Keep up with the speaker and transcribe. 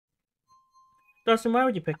Dustin, why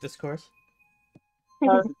would you pick this course?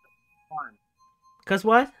 Because it's fun. Cause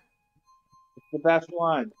what? It's the best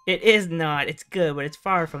one. It is not. It's good, but it's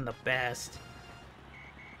far from the best.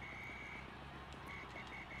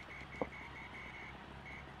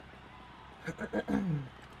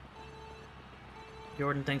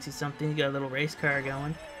 Jordan thinks he's something. He's got a little race car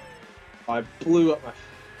going. I blew up my.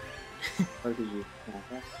 Where did you?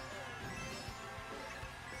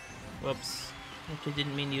 Whoops. Actually,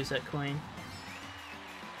 didn't mean to use that coin.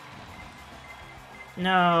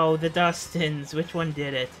 No, the Dustins. Which one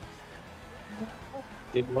did it?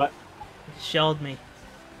 Did what? It shelled me.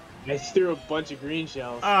 I threw a bunch of green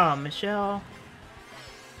shells. Oh, Michelle.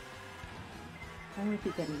 I want to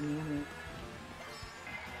keep getting me.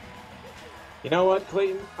 You know what,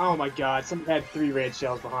 Clayton? Oh my god, someone had 3 red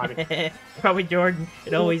shells behind me. Probably Jordan.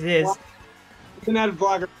 It always is. Isn't that a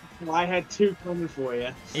vlogger? I had 2 coming for you.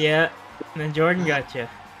 Yeah. And then Jordan got you.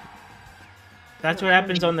 That's what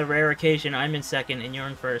happens on the rare occasion I'm in second and you're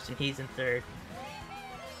in first and he's in third.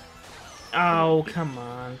 Oh, come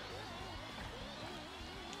on.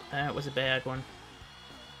 That was a bad one.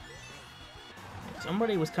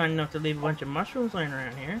 Somebody was kind enough to leave a bunch of mushrooms laying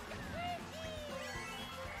around here.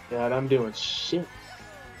 God, I'm doing shit.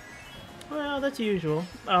 Well, that's usual.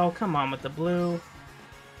 Oh, come on with the blue.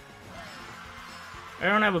 I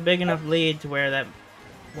don't have a big enough lead to where that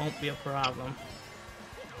won't be a problem.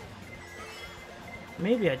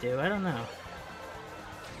 Maybe I do, I don't know.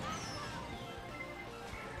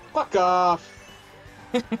 Fuck off!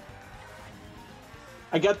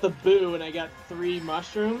 I got the boo and I got 3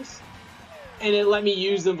 mushrooms, and it let me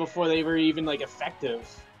use them before they were even, like, effective.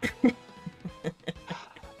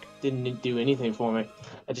 Didn't do anything for me.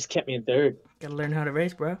 It just kept me in 3rd. Gotta learn how to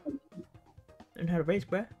race, bro. Learn how to race,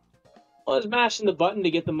 bro. I was mashing the button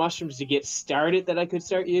to get the mushrooms to get started that I could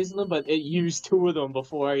start using them, but it used 2 of them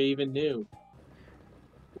before I even knew.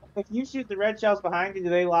 If you shoot the red shells behind you, do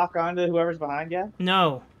they lock onto whoever's behind you?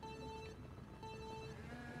 No.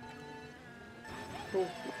 Who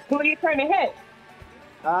are you trying to hit?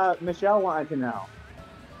 Michelle wanted to know.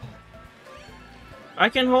 I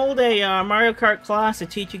can hold a Mario Kart class to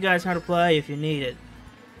teach you guys how to play if you need it.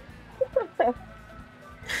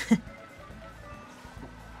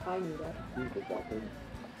 I knew that.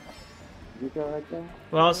 You go right there?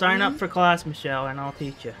 Well, sign up for class, Michelle, and I'll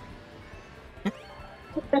teach you.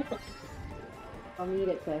 I'll need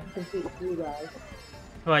it to compete with you guys.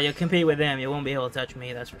 Well, you'll compete with them. You won't be able to touch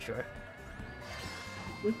me, that's for sure.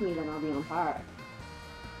 With me, then I'll be on par.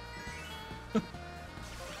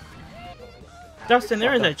 Dustin,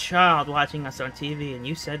 there is a child watching us on TV, and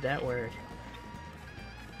you said that word.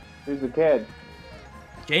 Who's the kid?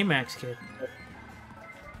 J-Max kid.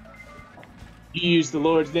 You used the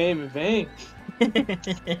Lord's name in vain.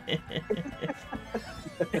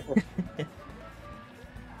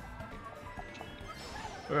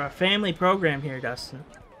 We're a family program here, Dustin.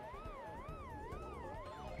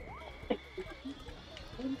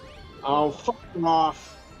 Oh, fuck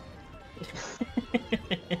off.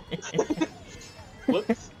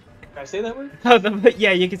 Whoops. Can I say that word? Oh,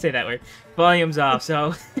 yeah, you can say that word. Volume's off,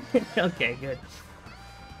 so... okay, good.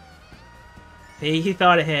 He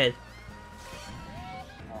thought ahead.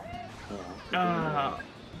 Oh,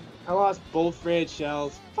 I lost both red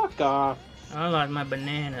shells. Fuck off. I lost my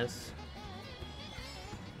bananas.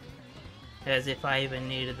 As if I even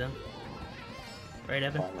needed them. Right,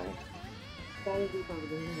 Evan? That would be probably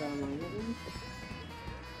the online one.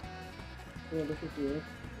 Yeah, this is weird.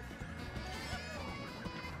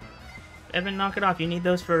 Evan, knock it off. You need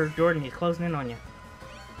those for Jordan. He's closing in on you.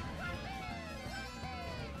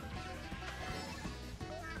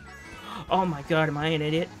 Oh my god, am I an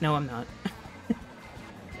idiot? No, I'm not.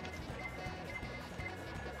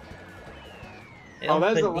 Oh, El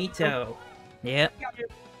that's the Finito. Yep,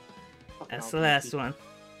 that's the last one.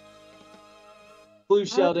 Blue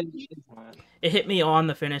shell didn't. It hit me on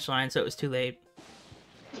the finish line, so it was too late.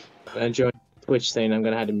 I'm gonna join Twitch thing. I'm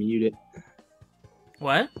gonna have to mute it.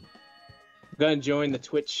 What? I'm gonna join the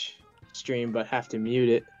Twitch stream, but have to mute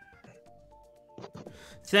it.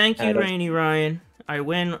 Thank you, I don't- Rainy Ryan. I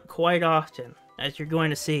win quite often, as you're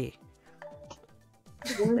going to see.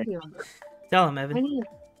 Tell him, I Evan. need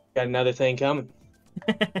Got another thing coming.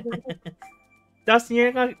 Dustin,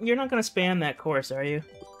 you're not gonna spam that course, are you?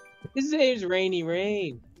 His name's Rainy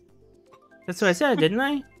Rain. That's what I said, didn't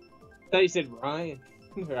I? I thought you said Ryan.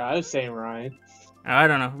 Or I was saying Ryan. I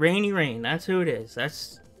don't know. Rainy Rain. That's who it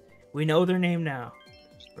is. We know their name now.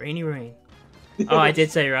 Rainy Rain. Oh, I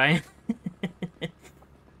did say Ryan.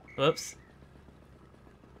 Whoops.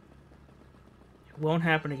 Won't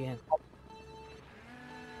happen again.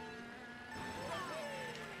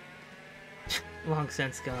 Long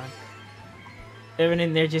since gone. Evan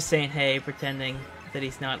in there just saying hey, pretending that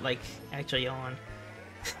he's not, like, actually on.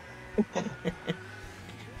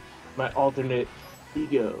 My alternate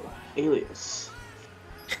ego, alias.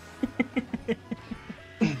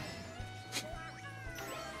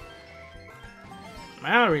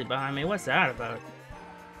 Mallory's behind me. What's that about?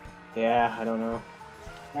 Yeah, I don't know.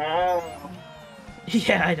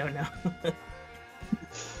 Yeah, I don't know.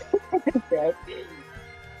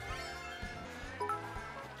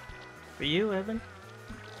 For you, Evan?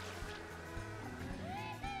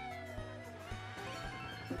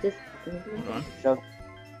 Just Hold on.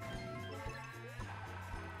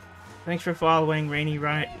 Thanks for following Rainy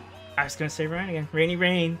Ryan. I was gonna say Ryan again. Rainy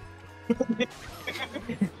Rain.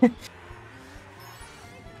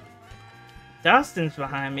 Dustin's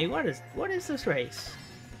behind me. What is this race?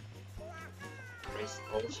 Race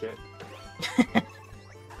bullshit.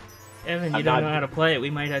 Evan, you I'm don't not- know how to play it. We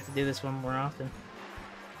might have to do this one more often.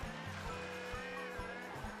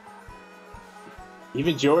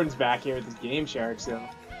 Even Jordan's back here with his Game Shark, so.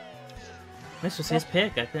 This was his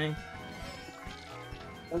pick, I think.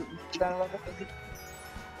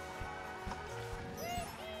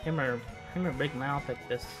 Him or Big Mal picked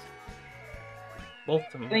this. Both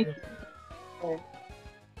of them.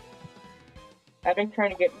 I've been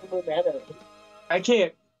trying to get blue meadows. I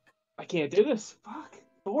can't do this. Fuck.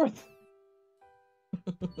 Fourth.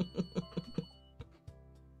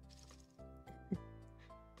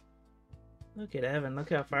 Look at Evan. Look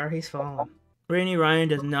how far he's fallen. Rainy Ryan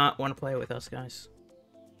does not want to play with us, guys.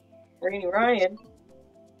 Rainy Ryan.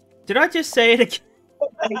 Did I just say it again?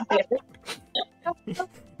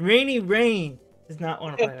 Rainy Rain does not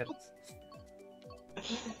want to play with us.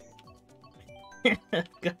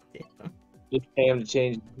 God damn. Just pay him to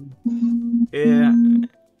change. Yeah.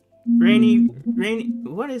 Rainy.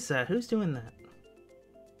 What is that? Who's doing that?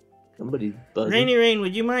 Somebody's buzzing. Rainy Rain,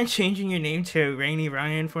 would you mind changing your name to Rainy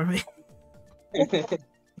Ryan for me?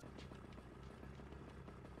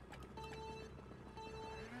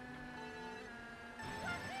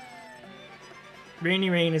 Rainy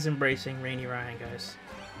Rain is embracing Rainy Ryan, guys.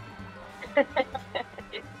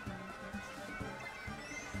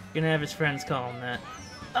 Gonna have his friends call him that.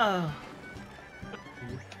 Oh.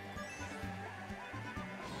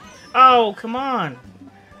 Oh, come on.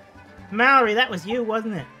 Mallory, that was you,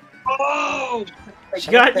 wasn't it? Oh!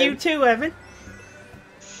 She got you too, Evan.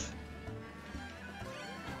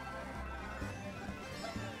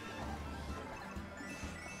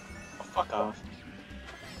 Oh, fuck off.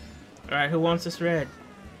 Alright, who wants this red?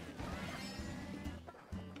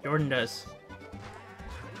 Jordan does.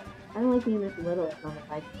 I don't like being this little on the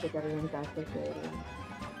bike because everyone's got so good.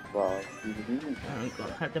 Well, I'm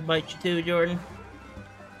gonna have to bite you too, Jordan.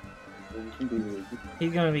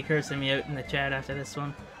 He's gonna be cursing me out in the chat after this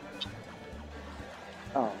one.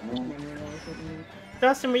 oh man.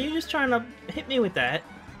 Dustin, were you just trying to hit me with that?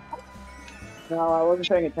 No, I wasn't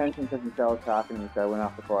paying attention because Michelle was talking to me, so I went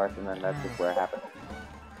off the course, and then that's just where it happened.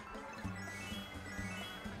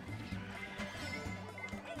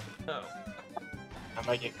 Oh. I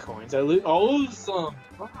might get coins. I lose. Oh, some.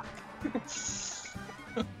 Fuck.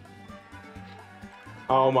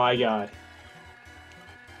 Oh my god.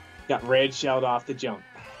 Got red shelled off the jump.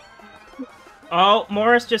 Oh,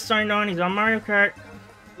 Morris just signed on. He's on Mario Kart.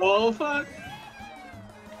 Oh fuck.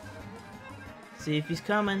 See if he's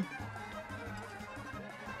coming.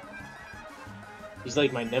 He's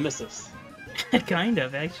like my nemesis. Kind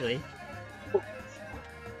of, actually.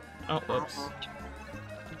 Oh, whoops.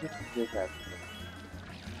 Just happened.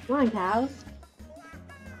 Come on, cows.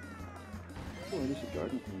 Oh, this is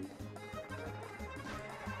Jordan.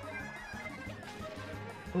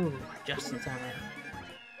 Ooh, just in time.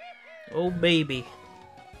 Oh, baby.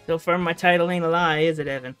 So far, my title ain't a lie, is it,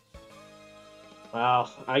 Evan? Wow,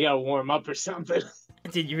 I gotta warm up or something.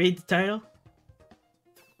 Did you read the title?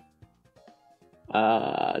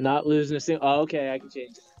 Not losing a single. Oh, okay, I can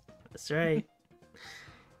change it. That's right.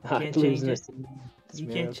 Not Can't losing change a it. single. You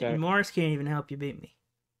Yeah, can't. okay. Morris can't even help you beat me.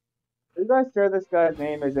 Are you guys sure this guy's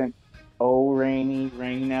name isn't O Rainy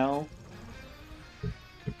Raino?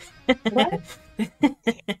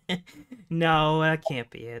 No, that can't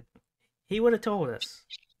be it. He would have told us.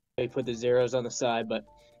 They put the zeros on the side, but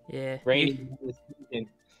Yeah. Rainy.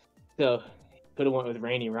 So could have went with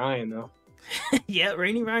Rainy Ryan though. Yeah,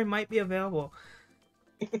 Rainy Ryan might be available.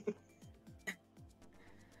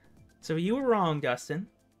 So you were wrong, Dustin.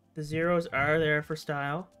 The zeros are there for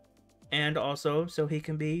style, and also so he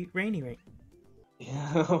can be Rainy Rain.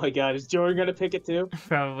 Yeah. Oh my god, is Jordan gonna pick it too?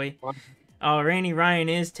 Probably. Oh, Rainy Ryan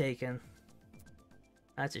is taken.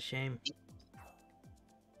 That's a shame.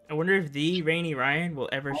 I wonder if the Rainy Ryan will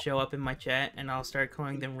ever show up in my chat, and I'll start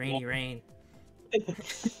calling them Rainy Rain. I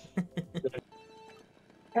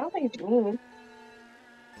don't think it's me.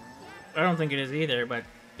 I don't think it is either, but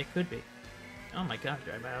it could be. Oh my god,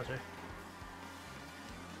 Dry Bowser.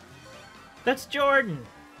 That's Jordan!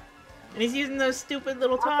 And he's using those stupid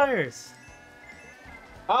little tires!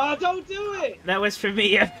 Oh, don't do it! That was for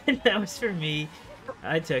me, Evan. That was for me.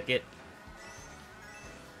 I took it.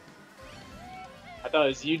 I thought it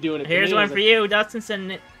was you doing it. Here's one for you. Dustin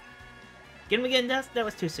sending it. Get him again, Dust. That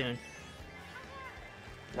was too soon.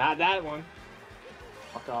 Not that one.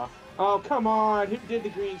 Fuck off. Oh, come on. Who did the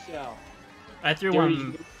green shell? I threw Dirty.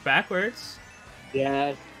 one backwards.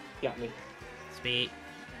 Yeah, got me. Sweet.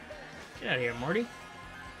 Get out of here, Morty.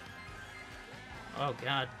 Oh,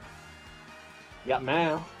 God. Got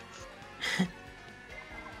Mal.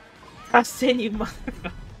 Dustin, you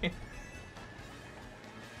motherfucker.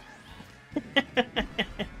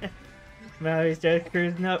 Mallory starts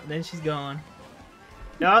cruising up, then she's gone.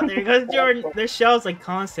 Oh, there goes Jordan. Their shell's like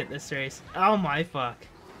constant this race. Oh my fuck.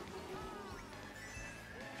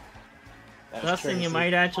 That's Dustin, you Tracy.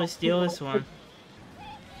 might actually steal this one.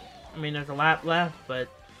 I mean, there's a lap left, but...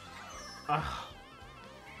 Oh.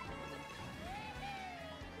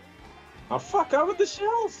 Oh, fuck out with the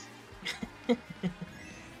shells.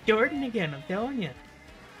 Jordan again, I'm telling you.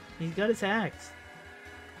 He's got his hacks.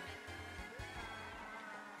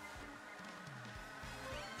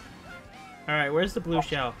 Alright, where's the blue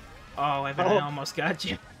shell? Oh, Evan, I almost got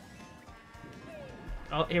you.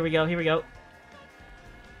 Oh, here we go, here we go.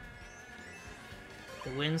 The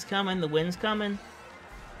wind's coming, the wind's coming.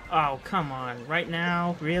 Oh, come on. Right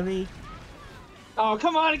now? Really? Oh,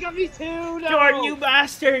 come on. It got me too. No. Jordan, you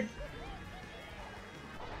bastard!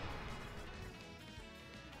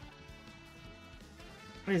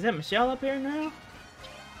 Wait, is that Michelle up here now?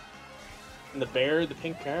 And the bear, the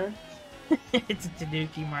pink car. It's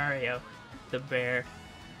Tanuki Mario. The bear.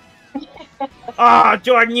 Oh,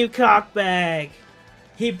 Jordan, you cockbag!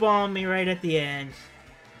 He bombed me right at the end.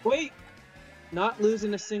 Wait. Not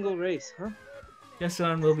losing a single race, huh? This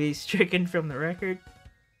one will be stricken from the record.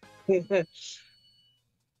 I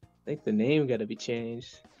think the name gotta be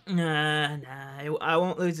changed. Nah, I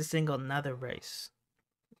won't lose a single another race.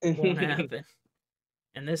 It won't happen.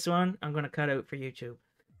 And this one, I'm gonna cut out for YouTube.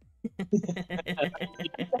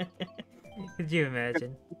 Could you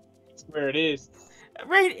imagine? That's where it is.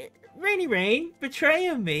 Rainy Rain,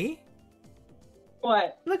 betraying me.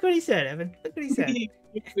 What? Look what he said, Evan. Look what he said.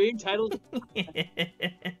 Big title.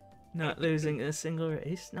 Not losing a single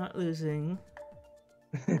race. Not losing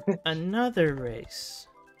another race.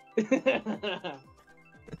 Look at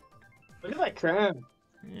that crown.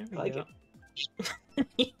 There we Like go.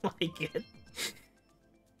 You like it.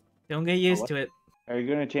 Don't get used to it. Are you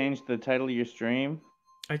gonna change the title of your stream?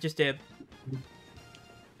 I just did.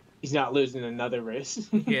 He's not losing another race.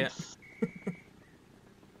 Yeah.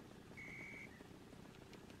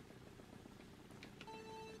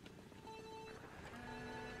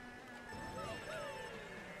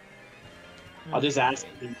 I'll just ask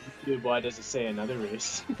YouTube, why does it say another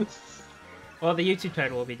race? Well, the YouTube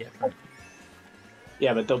title will be different.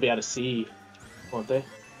 Yeah, but they'll be able to see, won't they?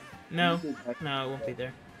 No, no, it won't be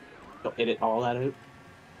there. They'll edit all that out.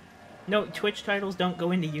 No, Twitch titles don't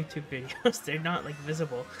go into YouTube videos. They're not, like,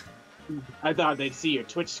 visible. I thought they'd see your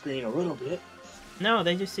Twitch screen a little bit. No,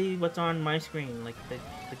 they just see what's on my screen, like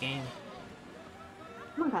the game.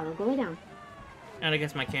 Come on, Kylo, go lay down. And I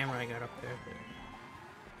guess my camera I got up there. But...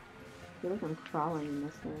 I feel like I'm crawling in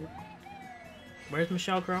this thing. Where's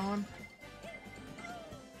Michelle crawling?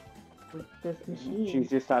 With this machine. She's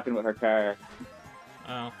just talking about her car.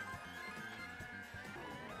 Oh.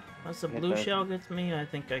 Once the Hit blue that. shell gets me, I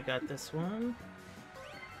think I got this one.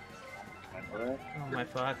 Oh my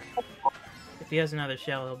fuck. If he has another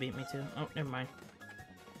shell, he'll beat me too. Oh, never mind.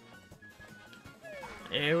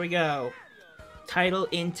 There we go. Title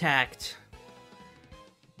intact.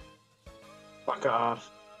 Fuck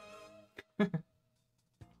off.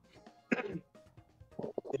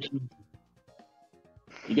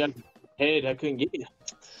 You got head, I couldn't get you.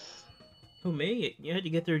 Who, me? You had to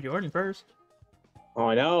get through Jordan first. Oh,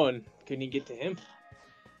 I know, and couldn't you get to him?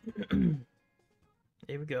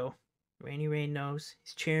 There we go. Rainy Rain knows.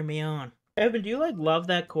 He's cheering me on. Evan, do you, like, love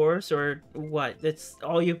that course, or what? That's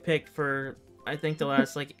all you picked for, I think, the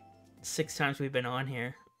last, like, 6 times we've been on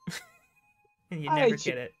here. And you never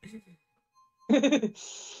get it.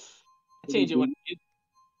 I change it when I get.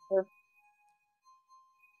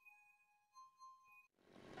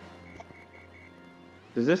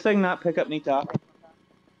 Does this thing not pick up me talking?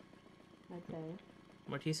 Okay.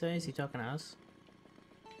 What'd he say? Is he talking to us?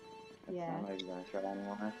 Yeah. I'm not even gonna try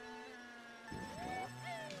anymore.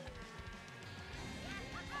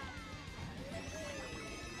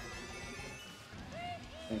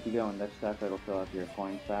 If you go in this stuff, it'll fill up your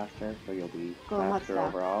coins faster, so you'll be Go in what faster stuff?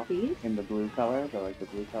 overall. These? In the blue color, so like the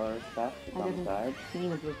blue color stuff that's I on the haven't side.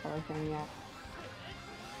 seen a blue color thing yet.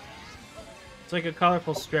 It's like a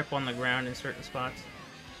colorful strip on the ground in certain spots.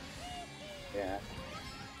 Yeah.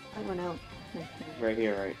 I went out. Right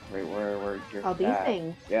here, right where you're Oh, these at.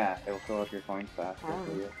 things. Yeah, it'll fill up your coins faster Oh.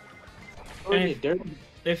 for you. Oh, And you dirty.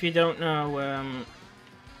 if you don't know,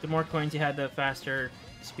 the more coins you have, the faster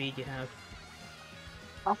speed you have.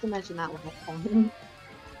 Also mention that one next time.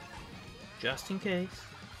 Just in case.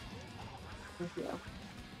 Thank you.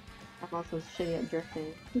 I'm also shitty at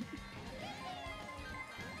drifting. Here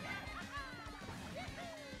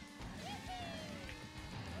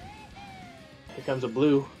comes a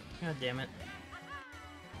blue. God damn it.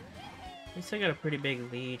 At least I got a pretty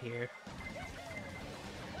big lead here.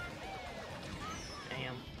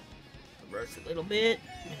 Damn. Reverse a little bit.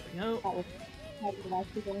 There we go. How did I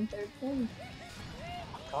actually go in third place?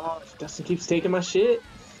 Oh, Dustin keeps taking my shit.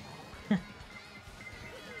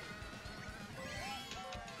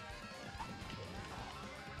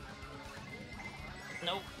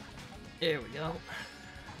 Nope. There we go.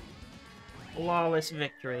 Flawless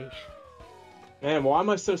victory. Man, why am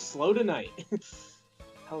I so slow tonight? What the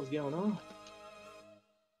hell is going on?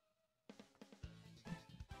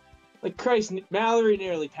 Like Christ, Mallory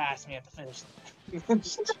nearly passed me at the finish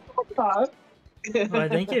line. Well, I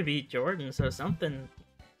think you beat Jordan, so something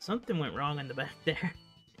went wrong in the back there.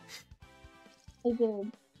 I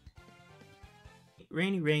did.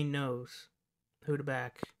 Rainy Rain knows who to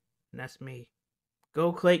back, and that's me.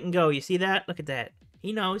 Go, Clayton, go. You see that? Look at that.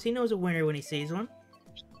 He knows a winner when he sees one.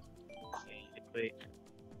 Wait.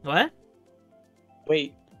 What?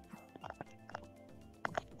 Wait.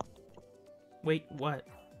 Wait, what?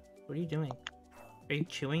 What are you doing? Are you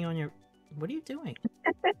chewing on your... What are you doing?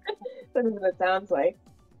 That is what it sounds like.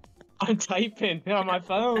 I'm typing on my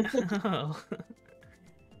phone. Oh.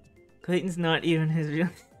 Clayton's not even his real...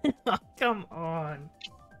 Oh, come on.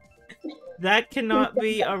 That cannot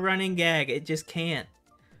be a running gag. It just can't.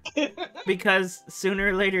 Because sooner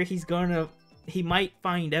or later he's gonna... He might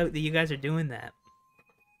find out that you guys are doing that.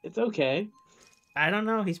 It's okay. I don't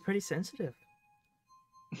know. He's pretty sensitive.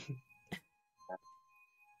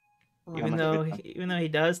 Even though he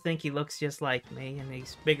does think he looks just like me, and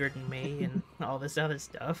he's bigger than me, and all this other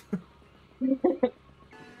stuff.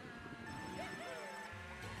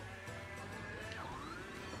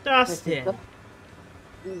 Dustin!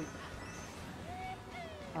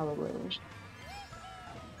 Probably.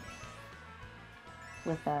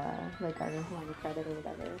 With like our line of credit or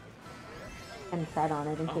whatever. And set on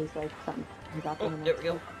it in case like something comes up in the There we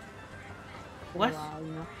go. next What? while,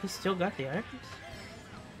 you know? He still got the items?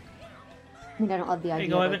 I mean, I don't love the There you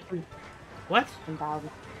idea go, of Evan. What? 3,000.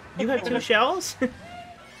 You have 2 shells?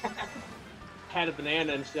 Had a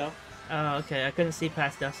banana and stuff. Oh, okay. I couldn't see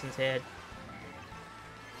past Dustin's head.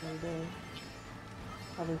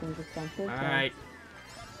 Everything's expensive. so- Alright.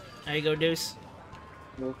 There you go, Deuce.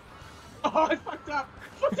 Oh, I fucked up.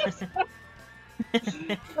 I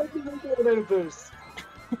didn't get a little boost.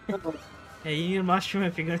 Hey, you need a mushroom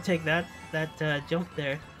if you're gonna take that jump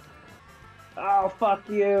there. Oh, fuck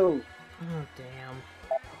you! Oh, damn.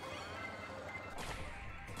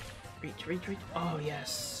 Reach, reach, reach. Oh,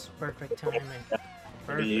 yes. Perfect timing.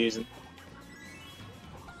 Perfect. Using.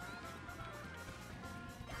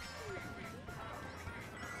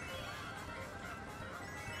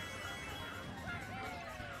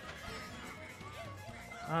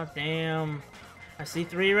 Oh, damn. I see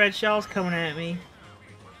 3 red shells coming at me.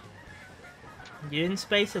 You didn't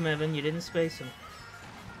space them, Evan. You didn't space them.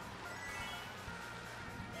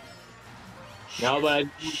 No, but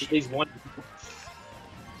at least one.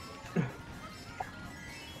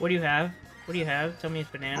 What do you have? What do you have? Tell me it's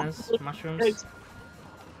bananas, mushrooms.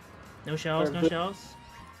 No shells, no shells.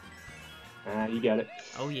 You got it.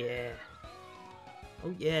 Oh yeah.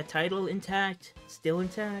 Oh yeah, title intact. Still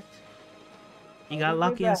intact. You got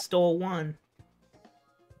lucky and stole 1.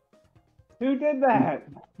 Who did that?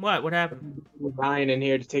 What? What happened? We're Ryan in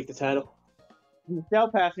here to take the title. You shell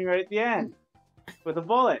passed me right at the end. With a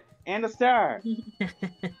bullet and a star.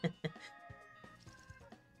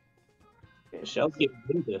 Michelle's getting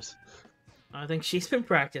good at this. I think she's been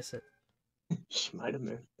practicing. She might have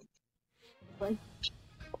been.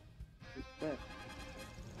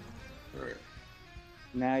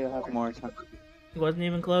 Now you'll have more time. It wasn't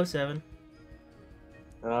even close, Evan.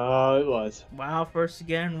 Oh, it was. Wow, first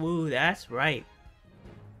again. Woo, that's right.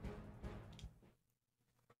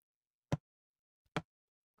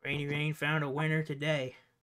 Rainy Rain found a winner today.